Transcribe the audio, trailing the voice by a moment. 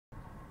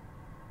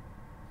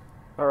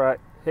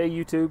Alright, hey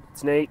YouTube,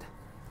 it's Nate.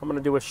 I'm going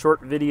to do a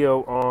short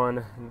video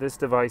on this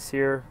device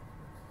here.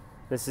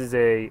 This is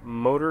a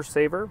motor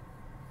saver,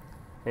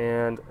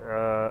 and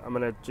I'm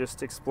going to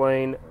just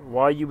explain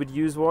why you would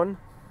use one,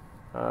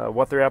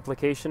 what their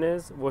application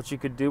is, what you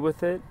could do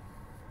with it,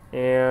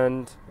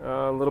 and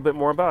a little bit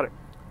more about it.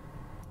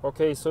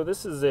 Okay, so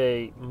this is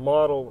a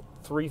Model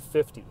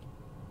 350,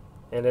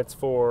 and it's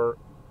for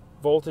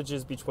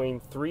voltages between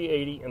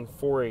 380 and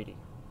 480.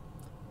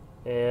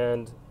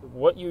 And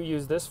what you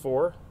use this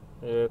for,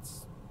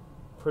 it's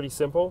pretty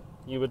simple.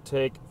 You would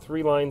take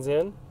 3 lines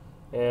in,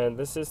 and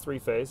this is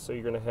 3-phase, so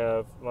you're going to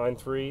have line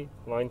 3,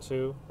 line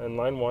 2, and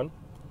line 1.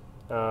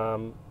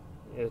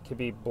 It could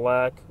be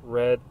black,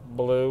 red,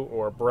 blue,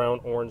 or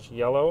brown, orange,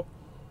 yellow,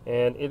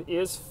 and it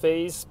is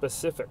phase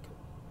specific.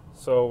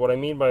 So what I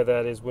mean by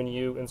that is when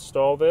you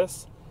install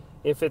this,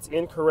 if it's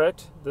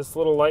incorrect, this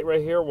little light right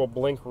here will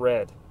blink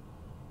red.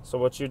 So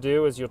what you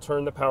do is you'll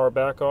turn the power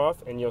back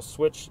off and you'll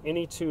switch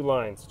any 2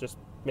 lines, just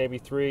maybe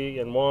 3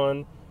 and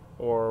 1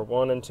 or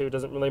 1 and 2,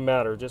 doesn't really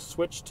matter. Just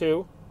switch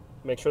 2,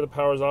 make sure the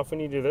power is off when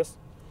you do this,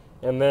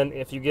 and then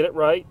if you get it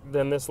right,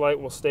 then this light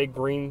will stay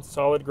green,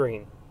 solid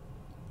green.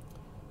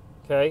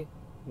 Okay,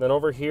 then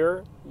over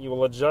here you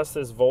will adjust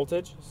this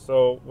voltage.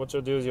 So what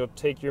you'll do is you'll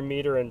take your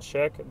meter and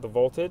check the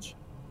voltage,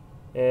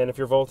 and if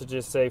your voltage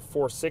is say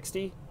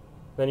 460,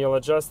 then you'll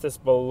adjust this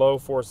below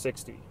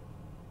 460.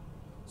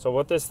 So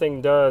what this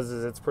thing does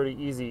is it's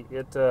pretty easy.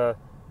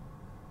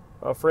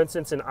 For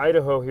instance, in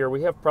Idaho here,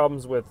 we have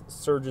problems with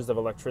surges of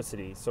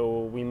electricity.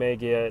 So we may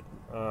get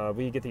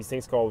these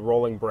things called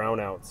rolling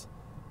brownouts.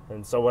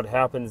 And so what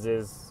happens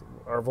is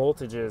our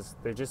voltages,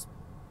 they just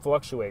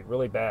fluctuate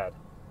really bad.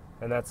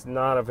 And that's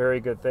not a very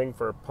good thing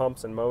for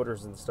pumps and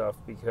motors and stuff,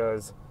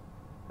 because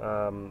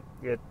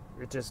it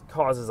just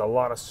causes a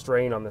lot of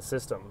strain on the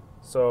system.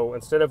 So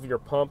instead of your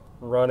pump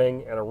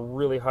running at a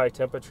really high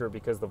temperature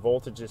because the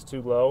voltage is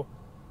too low,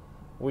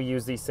 we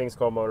use these things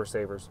called motor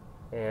savers,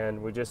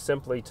 and we just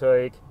simply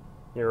take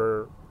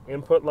your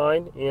input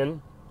line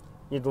in.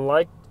 You'd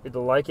like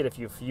it if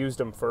you fused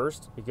them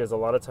first, because a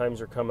lot of times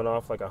you're coming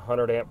off like a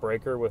 100 amp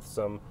breaker with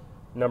some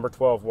number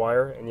 12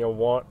 wire, and you'll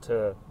want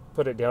to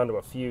put it down to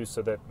a fuse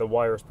so that the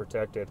wire is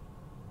protected,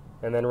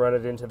 and then run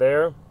it into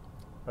there.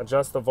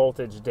 Adjust the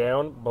voltage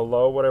down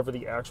below whatever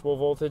the actual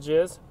voltage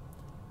is,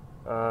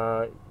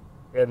 and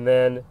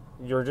then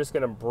you're just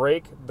going to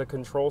break the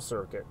control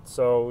circuit.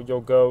 So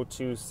you'll go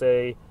to,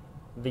 say,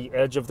 the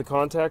edge of the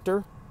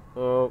contactor.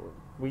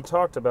 We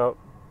talked about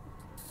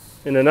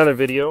in another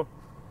video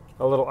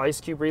a little ice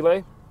cube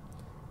relay.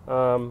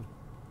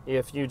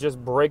 If you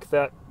just break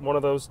that one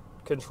of those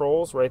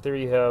controls right there,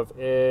 you have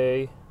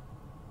A2.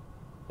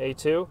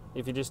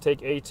 If you just take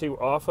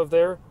A2 off of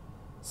there,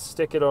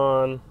 stick it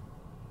on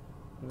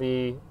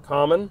the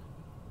common,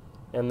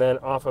 and then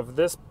off of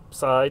this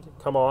side,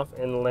 come off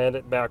and land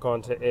it back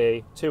onto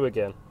A2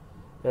 again.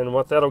 And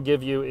what that'll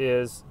give you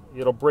is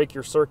it'll break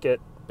your circuit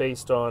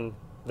based on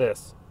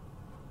this.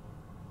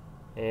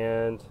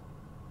 And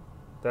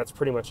that's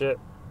pretty much it.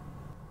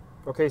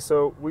 Okay,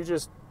 so we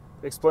just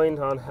explained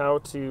on how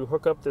to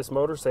hook up this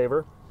motor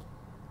saver.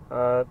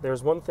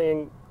 There's one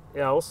thing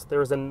else.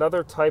 There's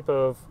another type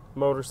of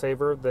motor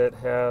saver that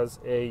has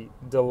a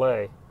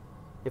delay.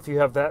 If you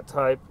have that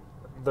type,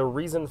 the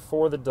reason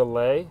for the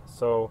delay,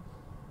 so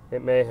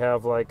it may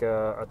have like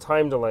a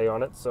time delay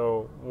on it.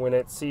 So when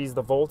it sees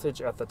the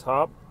voltage at the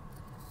top,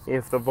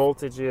 if the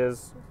voltage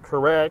is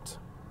correct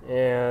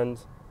and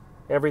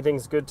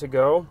everything's good to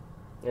go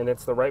and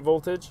it's the right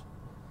voltage,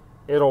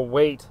 it'll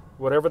wait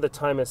whatever the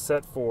time is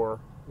set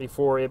for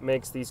before it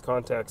makes these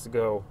contacts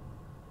go.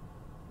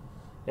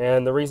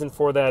 And the reason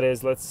for that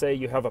is, let's say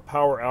you have a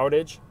power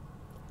outage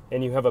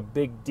and you have a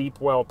big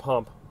deep well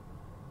pump,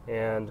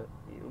 and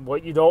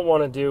what you don't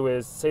want to do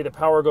is, say the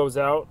power goes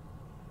out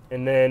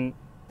and then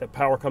the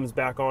power comes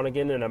back on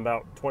again in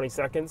about 20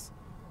 seconds,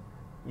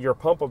 your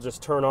pump will just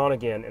turn on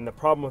again. And the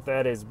problem with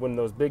that is when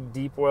those big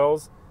deep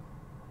wells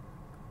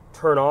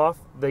turn off,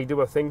 they do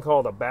a thing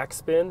called a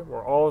backspin,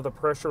 where all of the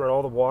pressure and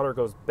all the water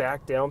goes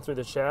back down through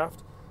the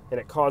shaft,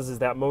 and it causes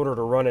that motor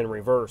to run in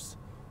reverse.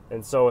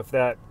 And so if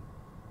that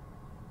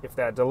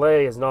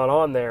delay is not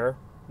on there,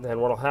 then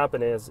what will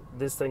happen is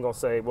this thing will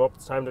say, well,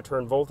 it's time to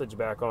turn voltage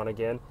back on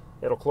again.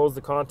 It'll close the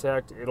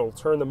contact, it'll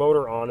turn the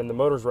motor on, and the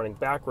motor's running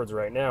backwards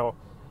right now,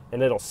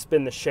 and it'll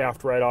spin the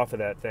shaft right off of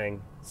that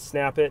thing,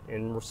 snap it,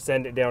 and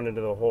send it down into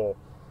the hole.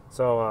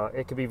 So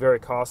it could be very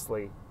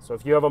costly. So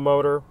if you have a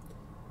motor,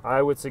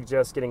 I would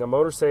suggest getting a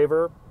motor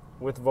saver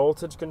with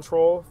voltage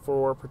control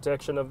for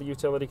protection of the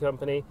utility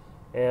company,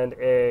 and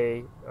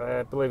I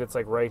believe it's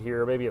like right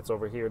here, maybe it's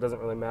over here, it doesn't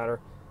really matter,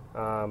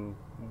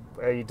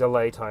 a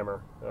delay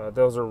timer.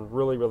 Those are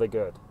really, really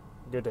good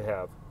to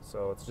have.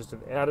 So it's just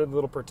an added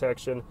little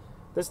protection.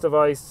 This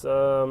device,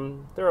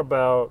 they're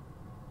about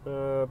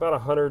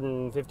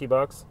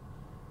 $150,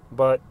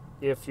 but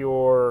if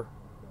you're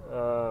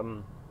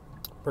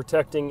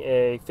protecting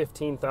a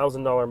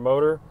 $15,000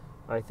 motor,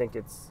 I think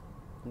it's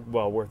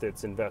well worth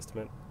its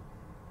investment.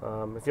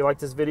 If you like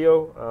this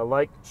video,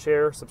 like,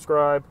 share,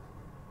 subscribe,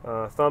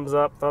 Thumbs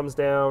up, thumbs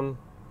down,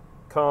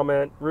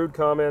 comment, rude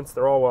comments,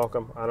 they're all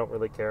welcome. I don't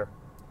really care.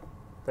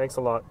 Thanks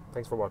a lot.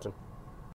 Thanks for watching.